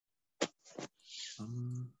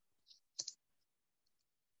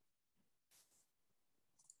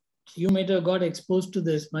you might have got exposed to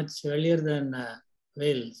this much earlier than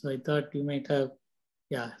Vel. So I thought you might have,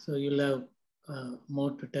 yeah, so you'll have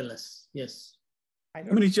more to tell us. Yes. I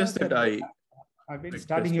mean, it's just that I've been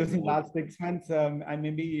starting using more. last 6 months. I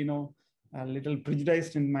may be, you know, a little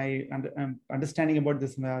prejudiced in my understanding about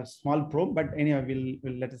this small probe, but anyway,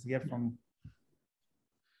 we'll let us hear from.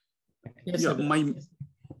 Yes, yeah, my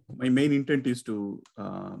main intent is to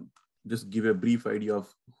just give a brief idea of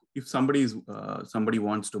if somebody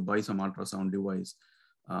wants to buy some ultrasound device,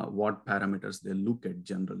 what parameters they look at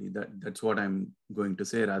generally. That's what I'm going to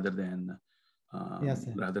say rather than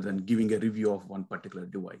giving a review of one particular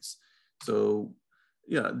device. So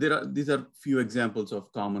yeah, these are few examples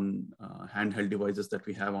of common handheld devices that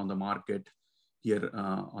we have on the market. Here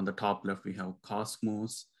on the top left, we have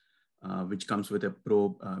Cosmos, which comes with a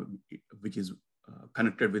probe, which is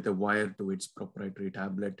connected with a wire to its proprietary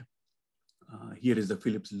tablet. Here is the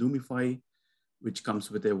Philips Lumify, which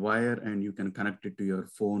comes with a wire and you can connect it to your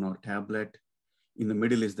phone or tablet. In the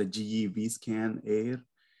middle is the GE V-Scan Air.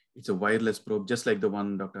 It's a wireless probe, just like the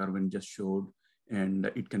one Dr. Arvind just showed, and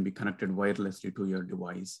it can be connected wirelessly to your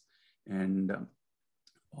device. And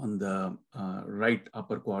on the right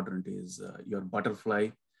upper quadrant is your Butterfly.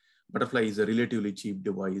 Butterfly is a relatively cheap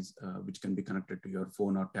device, which can be connected to your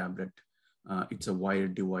phone or tablet. It's a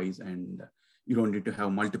wired device and you don't need to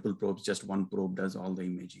have multiple probes, just one probe does all the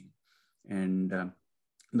imaging. And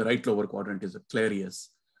the right lower quadrant is a Clarius,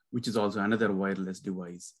 which is also another wireless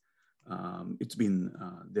device. It's been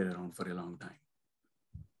there around for a long time.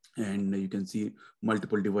 And you can see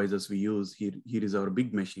multiple devices we use. Here is our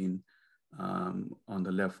big machine on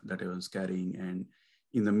the left that I was carrying. And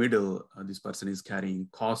in the middle, this person is carrying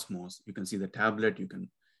Cosmos. You can see the tablet, you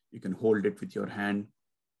can hold it with your hand.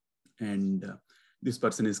 And this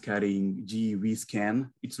person is carrying GE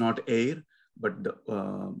V-Scan. It's not Air, but the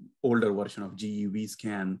older version of GE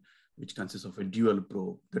V-Scan, which consists of a dual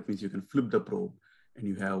probe. That means you can flip the probe and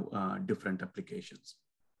you have different applications.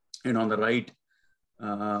 And on the right,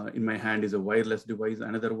 in my hand is a wireless device,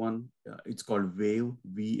 another one. It's called Wave,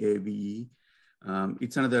 V-A-V-E.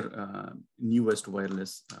 It's another newest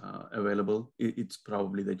wireless available. It's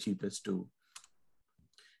probably the cheapest too.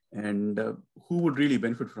 And who would really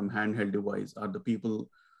benefit from handheld device are the people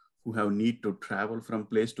who have need to travel from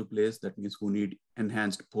place to place. That means who need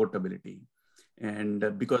enhanced portability.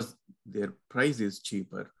 And because their price is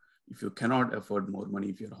cheaper, if you cannot afford more money,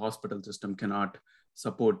 if your hospital system cannot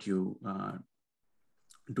support you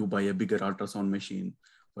to buy a bigger ultrasound machine,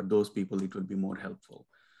 for those people, it will be more helpful.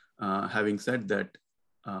 Having said that,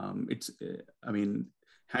 handheld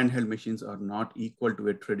machines are not equal to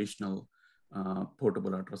a traditional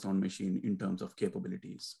portable ultrasound machine in terms of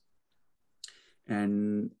capabilities.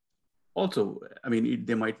 And also,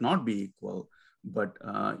 they might not be equal, but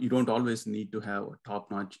you don't always need to have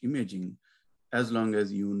top-notch imaging as long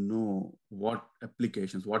as you know what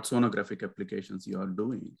applications, what sonographic applications you are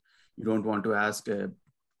doing. You don't want to ask a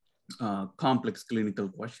complex clinical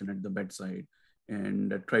question at the bedside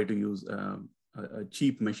and try to use a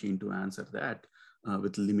cheap machine to answer that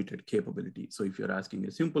with limited capability. So if you're asking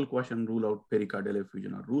a simple question, rule out pericardial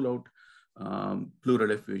effusion or rule out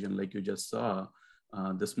pleural effusion like you just saw,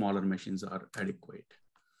 the smaller machines are adequate.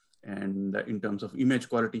 And in terms of image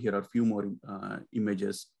quality, here are a few more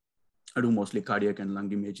images. I do mostly cardiac and lung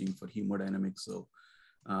imaging for hemodynamics. So,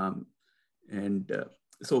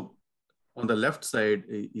 so on the left side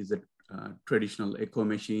is a traditional echo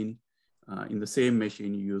machine. In the same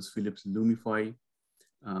machine, you use Philips Lumify,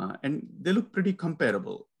 and they look pretty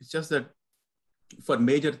comparable. It's just that for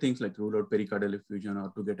major things like rule out pericardial effusion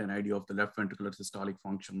or to get an idea of the left ventricular systolic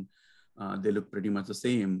function, they look pretty much the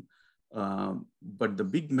same. But the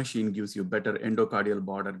big machine gives you better endocardial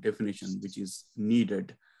border definition, which is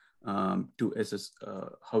needed to assess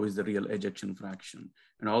how is the real ejection fraction.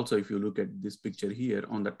 And also, if you look at this picture here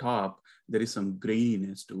on the top, there is some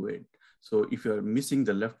graininess to it. So if you're missing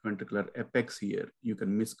the left ventricular apex here, you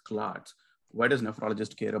can miss clots. Why does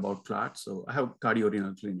nephrologist care about clots? So I have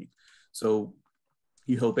cardiorenal clinic. So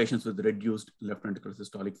you have patients with reduced left ventricular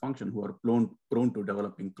systolic function who are prone to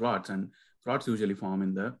developing clots, and clots usually form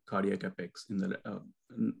in the cardiac apex in the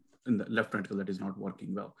left ventricle that is not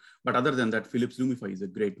working well. But other than that, Philips Lumify is a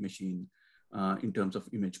great machine in terms of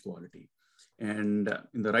image quality. And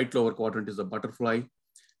in the right lower quadrant is a Butterfly,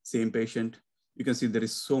 same patient. You can see there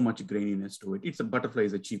is so much graininess to it. Butterfly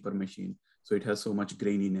is a cheaper machine, so it has so much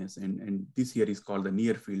graininess. And this here is called the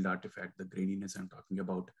near field artifact, the graininess I'm talking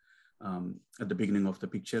about at the beginning of the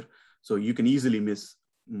picture. So you can easily miss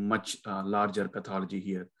much larger pathology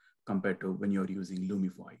here compared to when you're using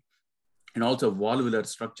Lumify. And also valvular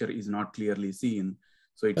structure is not clearly seen.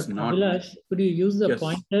 So it's not— Abhilash, could you use the yes.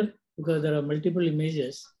 pointer because there are multiple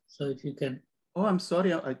images. So if you can. Oh, I'm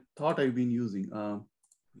sorry. I thought I've been using.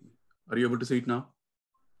 Are you able to see it now?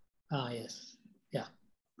 Yes. Yeah.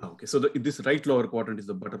 Okay. So this right lower quadrant is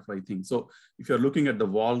the butterfly thing. So if you're looking at the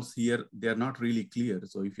walls here, they're not really clear.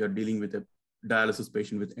 So if you're dealing with a dialysis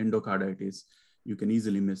patient with endocarditis, you can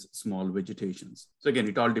easily miss small vegetations. So again,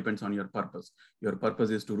 it all depends on your purpose. Your purpose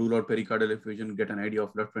is to rule out pericardial effusion, get an idea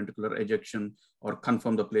of left ventricular ejection, or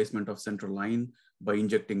confirm the placement of central line by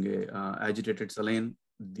injecting a agitated saline.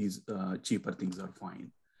 These cheaper things are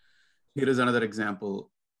fine. Here is another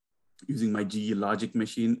example using my GE Logic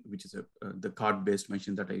machine, which is the card-based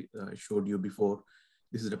machine that I showed you before.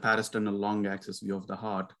 This is the parasternal long axis view of the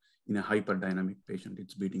heart in a hyperdynamic patient.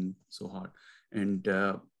 It's beating so hard. And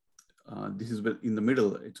this is in the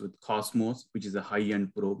middle, it's with Cosmos, which is a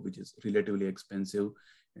high-end probe, which is relatively expensive.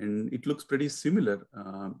 And it looks pretty similar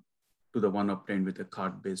to the one obtained with a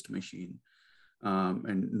card-based machine,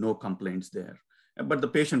 and no complaints there. But the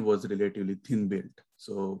patient was relatively thin built.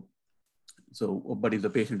 But if the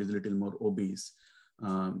patient is a little more obese,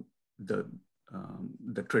 the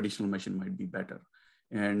traditional machine might be better.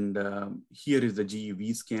 And here is the GE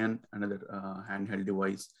V-Scan, another handheld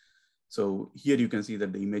device. So here you can see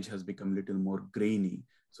that the image has become a little more grainy.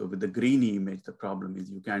 So with the grainy image, the problem is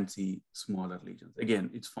you can't see smaller lesions. Again,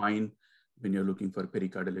 it's fine when you're looking for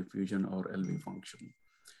pericardial effusion or LV function.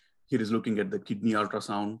 Here is looking at the kidney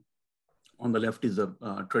ultrasound. On the left is a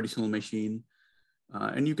traditional machine.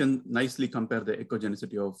 And you can nicely compare the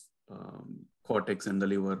echogenicity of cortex and the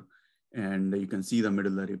liver, and you can see the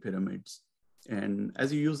medullary pyramids. And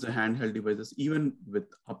as you use the handheld devices, even with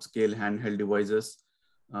upscale handheld devices,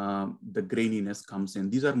 the graininess comes in.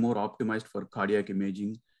 These are more optimized for cardiac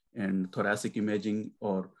imaging and thoracic imaging,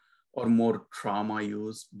 or more trauma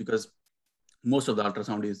use, because most of the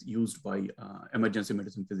ultrasound is used by emergency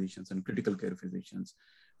medicine physicians and critical care physicians.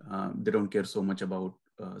 They don't care so much about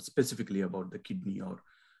specifically about the kidney or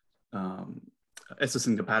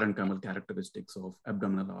assessing the parenchymal characteristics of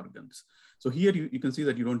abdominal organs. So here you can see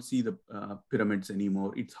that you don't see the pyramids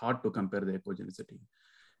anymore. It's hard to compare the echogenicity.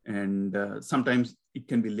 And sometimes it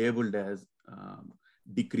can be labeled as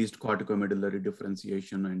decreased corticomedullary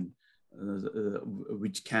differentiation, and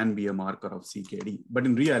which can be a marker of CKD. But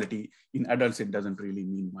in reality, in adults, it doesn't really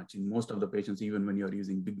mean much. In most of the patients, even when you're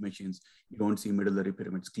using big machines, you don't see medullary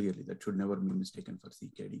pyramids clearly. That should never be mistaken for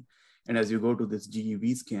CKD. And as you go to this GE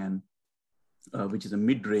V-Scan, which is a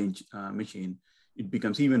mid-range machine, it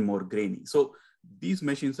becomes even more grainy. So these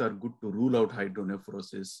machines are good to rule out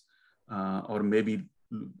hydronephrosis, or maybe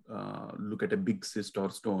look at a big cyst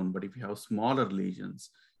or stone. But if you have smaller lesions,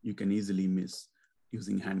 you can easily miss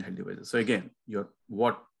using handheld devices. So again,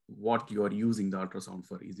 what you are using the ultrasound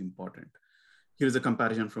for is important. Here's a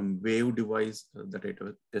comparison from Wave device that I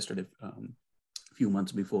tested a few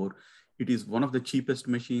months before. It is one of the cheapest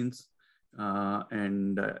machines,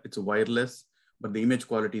 and it's wireless, but the image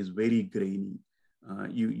quality is very grainy.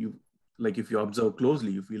 Like if you observe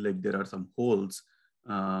closely, you feel like there are some holes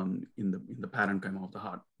in the parenchyma of the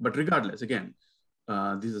heart. But regardless, again,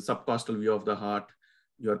 this is a subcostal view of the heart.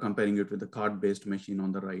 You are comparing it with the card-based machine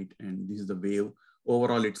on the right, and this is the Wave.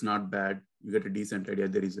 Overall, it's not bad. You get a decent idea.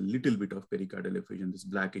 There is a little bit of pericardial effusion, this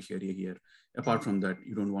blackish area here. Apart from that,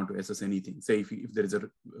 you don't want to assess anything. Say if there is a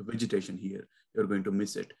vegetation here, you're going to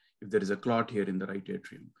miss it. If there is a clot here in the right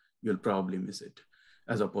atrium, you'll probably miss it,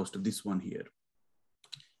 as opposed to this one here.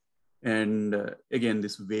 And again,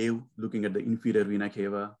 this Wave, looking at the inferior vena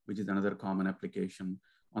cava, which is another common application.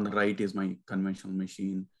 On the right is my conventional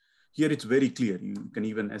machine. Here it's very clear. You can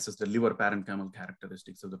even assess the liver parenchymal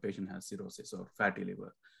characteristics if the patient has cirrhosis or fatty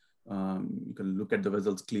liver. You can look at the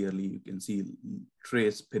vessels clearly. You can see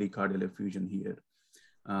trace pericardial effusion here.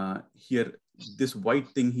 Here, this white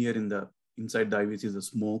thing here inside the IVC is the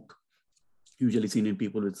smoke, usually seen in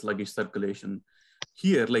people with sluggish circulation.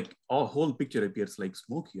 Here, like our whole picture appears like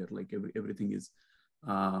smoke here, like everything is,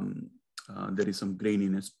 there is some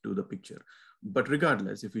graininess to the picture. But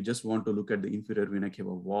regardless, if you just want to look at the inferior vena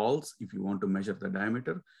cava walls, if you want to measure the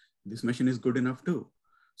diameter, this machine is good enough too.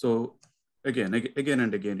 So again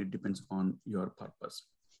and again, it depends on your purpose.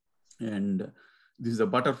 And this is a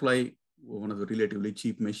Butterfly, one of the relatively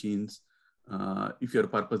cheap machines. If your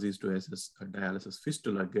purpose is to assess a dialysis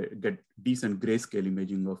fistula, get decent grayscale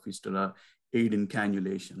imaging of fistula, aid in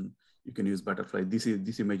cannulation, you can use Butterfly.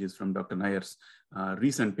 This image is from Dr. Nayar's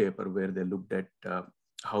recent paper where they looked at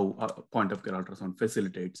how point-of-care ultrasound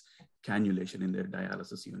facilitates cannulation in their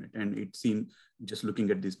dialysis unit. And it seemed, just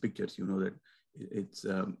looking at these pictures, you know that it's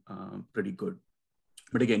pretty good.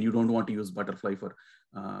 But again, you don't want to use Butterfly for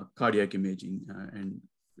cardiac imaging, and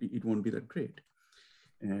it won't be that great.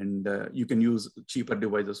 And you can use cheaper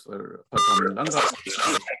devices for performing lung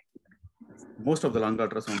ultrasound. Most of the lung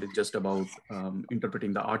ultrasound is just about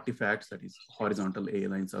interpreting the artifacts, that is horizontal A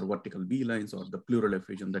lines or vertical B lines or the pleural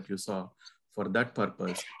effusion that you saw. For that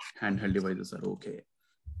purpose, handheld devices are okay.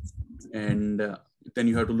 And then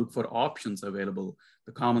you have to look for options available.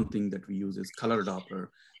 The common thing that we use is color Doppler.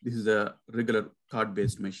 This is a regular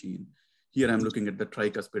card-based machine. Here I'm looking at the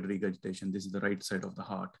tricuspid regurgitation. This is the right side of the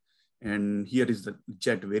heart. And here is the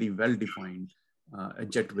jet, very well defined, a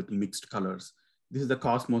jet with mixed colors. This is the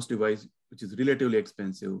Cosmos device, which is relatively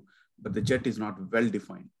expensive, but the jet is not well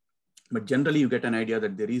defined. But generally you get an idea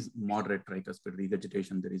that there is moderate tricuspid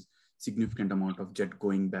regurgitation. There is significant amount of jet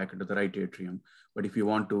going back into the right atrium. But if you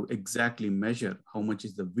want to exactly measure how much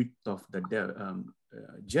is the width of the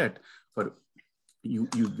jet for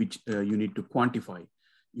which you need to quantify,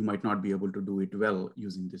 you might not be able to do it well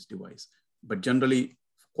using this device. But generally,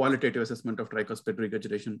 qualitative assessment of tricuspid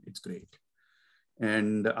regurgitation, it's great.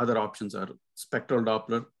 And the other options are spectral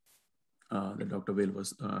Doppler, that Dr. Vel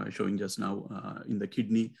was showing just now in the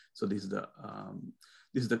kidney. So this is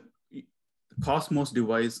the Cosmos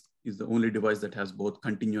device is the only device that has both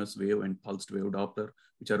continuous wave and pulsed wave Doppler,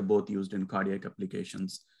 which are both used in cardiac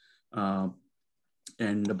applications.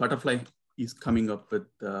 And the Butterfly is coming up with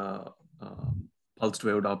pulsed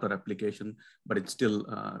wave Doppler application, but it's still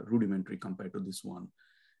rudimentary compared to this one.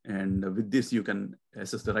 And with this, you can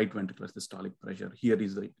assess the right ventricular systolic pressure. Here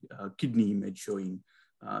is the kidney image showing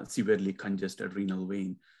severely congested renal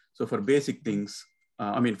vein. So for basic things,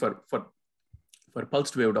 for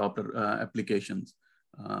pulsed wave Doppler applications,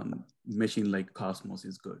 machine like Cosmos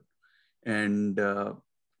is good. And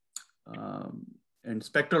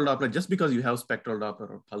spectral Doppler, just because you have spectral Doppler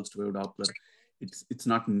or pulsed wave Doppler, it's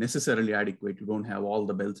not necessarily adequate. You don't have all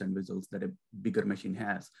the bells and whistles that a bigger machine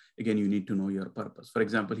has. Again, you need to know your purpose. For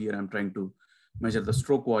example, here I'm trying to measure the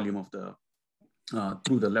stroke volume of the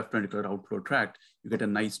through the left ventricular outflow tract. You get a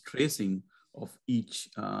nice tracing of each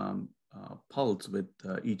pulse with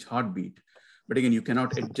each heartbeat. But again, you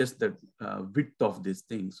cannot adjust the width of this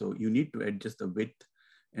thing. So you need to adjust the width,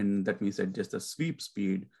 and that means adjust the sweep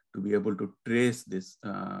speed to be able to trace this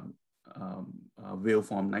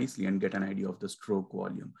waveform nicely and get an idea of the stroke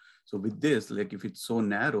volume. So with this, like if it's so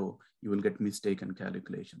narrow, you will get mistaken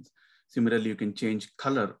calculations. Similarly, you can change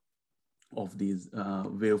color of these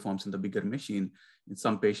waveforms in the bigger machine. And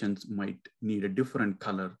some patients might need a different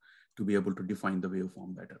color to be able to define the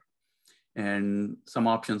waveform better. And some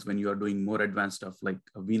options when you are doing more advanced stuff like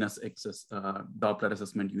a venous excess Doppler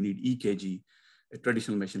assessment, you need EKG. A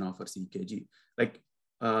traditional machine offers EKG. Like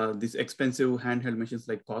these expensive handheld machines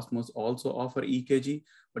like Cosmos also offer EKG,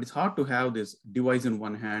 but it's hard to have this device in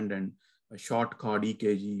one hand and a short cord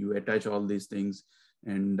EKG. You attach all these things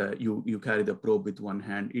and you carry the probe with one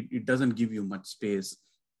hand. It doesn't give you much space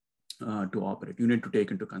to operate. You need to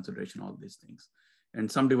take into consideration all these things. And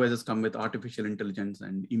some devices come with artificial intelligence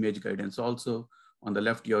and image guidance also. On the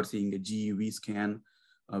left, you're seeing a GEV scan,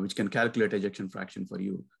 which can calculate ejection fraction for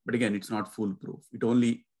you. But again, it's not foolproof.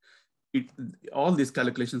 All these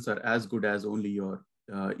calculations are as good as only your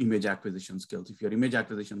image acquisition skills. If your image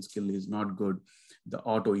acquisition skill is not good, the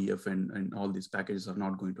auto EF and all these packages are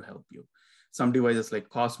not going to help you. Some devices like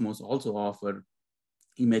Cosmos also offer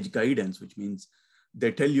image guidance, which means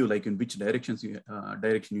they tell you like in which direction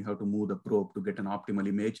you have to move the probe to get an optimal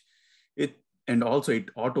image. And also it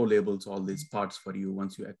auto labels all these parts for you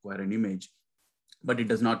once you acquire an image, but it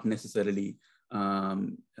does not necessarily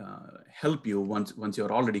help you once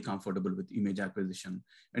you're already comfortable with image acquisition.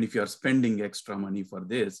 And if you're spending extra money for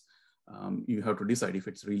this, you have to decide if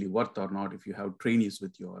it's really worth or not, if you have trainees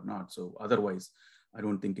with you or not. So otherwise, I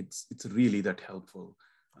don't think it's really that helpful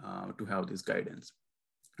to have this guidance.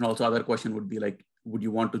 And also other question would be like, would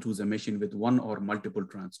you want to choose a machine with one or multiple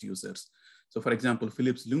transducers? So for example,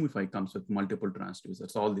 Philips Lumify comes with multiple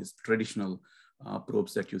transducers, all these traditional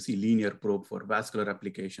probes that you see, linear probe for vascular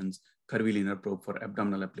applications, curvilinear probe for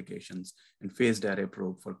abdominal applications, and phased array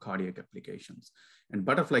probe for cardiac applications. And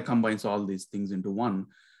Butterfly combines all these things into one.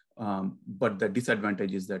 But the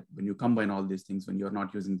disadvantage is that when you combine all these things, when you're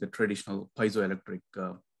not using the traditional piezoelectric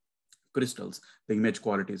crystals, the image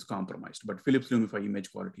quality is compromised. But Philips Lumify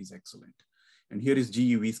image quality is excellent. And here is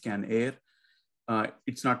GEV Scan Air.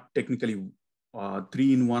 It's not technically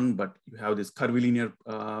 3-in-1, but you have this curvilinear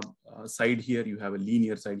side here, you have a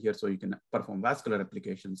linear side here, so you can perform vascular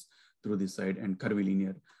applications through this side and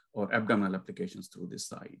curvilinear or abdominal applications through this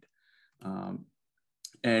side.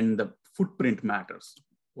 And the footprint matters.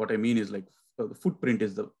 What I mean is like the footprint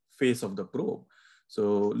is the face of the probe.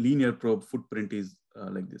 So linear probe footprint is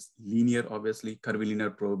like this, linear obviously,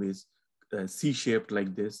 curvilinear probe is C-shaped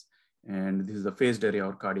like this, And this is the phased area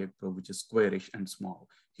or cardiac probe, which is squarish and small.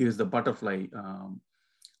 Here is the butterfly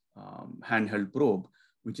handheld probe,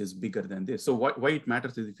 which is bigger than this. So why it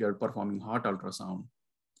matters is if you are performing heart ultrasound,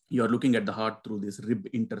 you are looking at the heart through these rib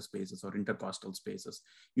interspaces or intercostal spaces.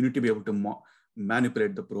 You need to be able to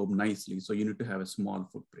manipulate the probe nicely. So you need to have a small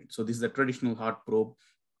footprint. So this is a traditional heart probe.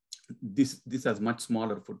 This has much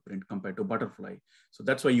smaller footprint compared to butterfly. So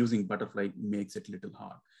that's why using butterfly makes it a little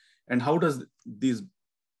hard. And how does these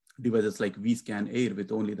devices like Vscan Air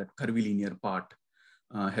with only that curvilinear part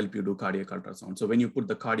help you do cardiac ultrasound? So when you put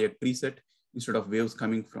the cardiac preset, instead of waves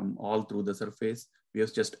coming from all through the surface,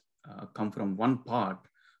 waves just come from one part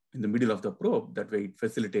in the middle of the probe. That way it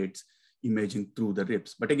facilitates imaging through the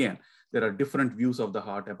ribs. But again, there are different views of the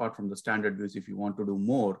heart. Apart from the standard views, if you want to do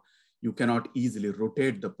more, you cannot easily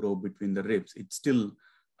rotate the probe between the ribs. It's still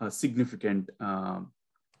a significant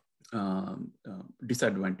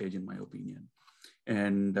disadvantage in my opinion.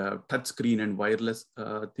 And touch screen and wireless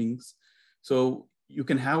things. So you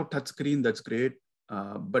can have touch screen, that's great.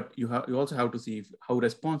 But you also have to see how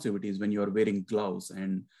responsive it is when you are wearing gloves,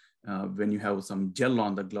 and when you have some gel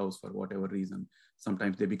on the gloves for whatever reason,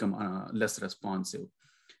 sometimes they become less responsive.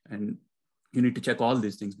 And you need to check all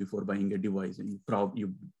these things before buying a device, and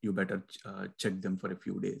you better check them for a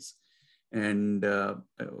few days. And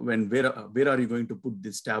where are you going to put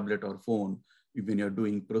this tablet or phone when you're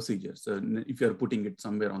doing procedures? So if you're putting it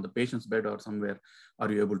somewhere on the patient's bed or somewhere,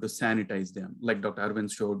 are you able to sanitize them? Like Dr. Arvind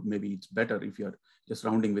showed, maybe it's better if you're just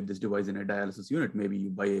rounding with this device in a dialysis unit, maybe you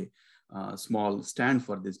buy a small stand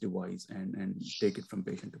for this device and take it from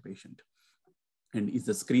patient to patient. And is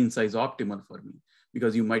the screen size optimal for me?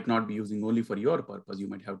 Because you might not be using only for your purpose. You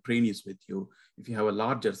might have trainees with you. If you have a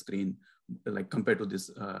larger screen, like compared to this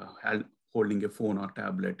holding a phone or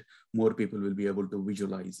tablet, more people will be able to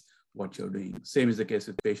visualize what you're doing. Same is the case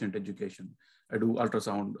with patient education. I do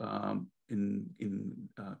ultrasound in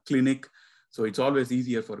clinic. So it's always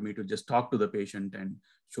easier for me to just talk to the patient and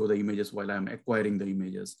show the images while I'm acquiring the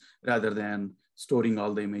images, rather than storing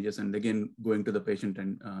all the images and again going to the patient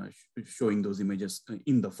and showing those images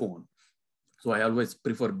in the phone. So I always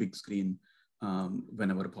prefer big screen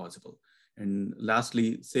whenever possible. And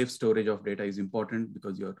lastly, safe storage of data is important,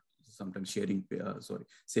 because you're sometimes saving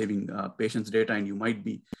patients' data, and you might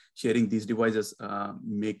be sharing these devices,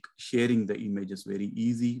 make sharing the images very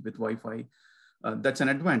easy with Wi-Fi. That's an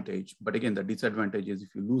advantage. But again, the disadvantage is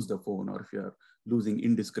if you lose the phone or if you're losing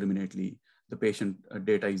indiscriminately, the patient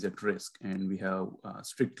data is at risk. And we have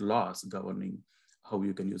strict laws governing how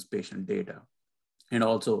you can use patient data. And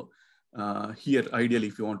also here, ideally,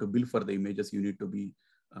 if you want to bill for the images, you need to be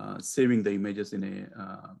saving the images in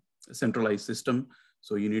a centralized system.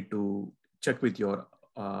 So you need to check with your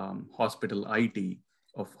hospital IT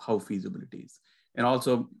of how feasible it is. And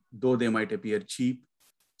also, though they might appear cheap,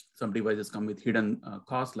 some devices come with hidden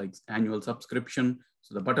costs like annual subscription.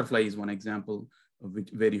 So the Butterfly is one example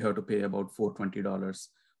where you have to pay about $420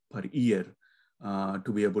 per year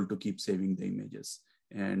to be able to keep saving the images.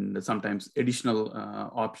 And sometimes additional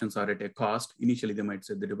options are at a cost. Initially, they might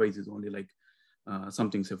say the device is only like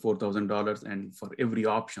something say $4,000, and for every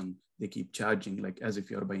option they keep charging, like as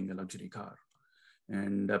if you're buying a luxury car.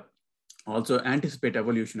 And also anticipate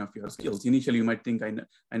evolution of your skills. Initially, you might think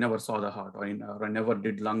I never saw the heart, or I never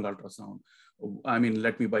did lung ultrasound. I mean,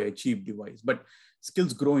 let me buy a cheap device. But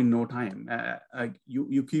skills grow in no time.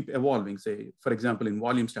 You keep evolving. Say, for example, in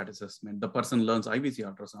volume status assessment, the person learns IVC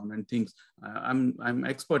ultrasound and thinks, I'm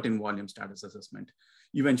expert in volume status assessment.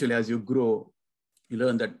 Eventually, as you grow, you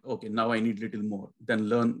learn that, okay, now I need little more. Then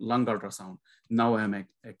learn lung ultrasound. Now I am an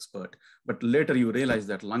expert. But later you realize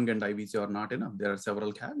that lung and IVC are not enough. There are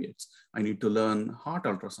several caveats. I need to learn heart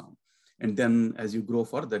ultrasound. And then as you grow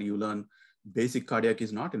further, you learn basic cardiac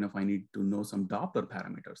is not enough. I need to know some Doppler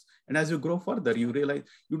parameters. And as you grow further, you realize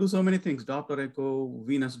you do so many things, Doppler echo,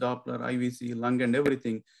 venous Doppler, IVC, lung and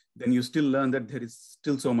everything. Then you still learn that there is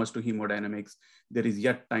still so much to hemodynamics. There is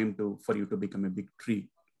yet time for you to become a big tree.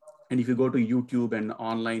 And if you go to YouTube and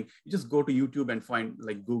online, you just go to YouTube and find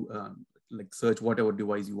like Google, like search whatever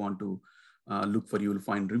device you want to look for, you will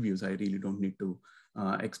find reviews. I really don't need to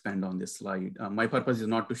expand on this slide. My purpose is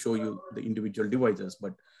not to show you the individual devices,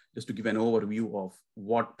 but just to give an overview of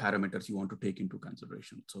what parameters you want to take into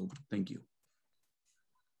consideration. So thank you.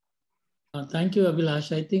 Thank you,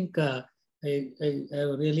 Abhilash. I think I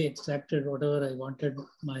really extracted whatever I wanted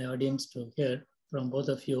my audience to hear from both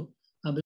of you.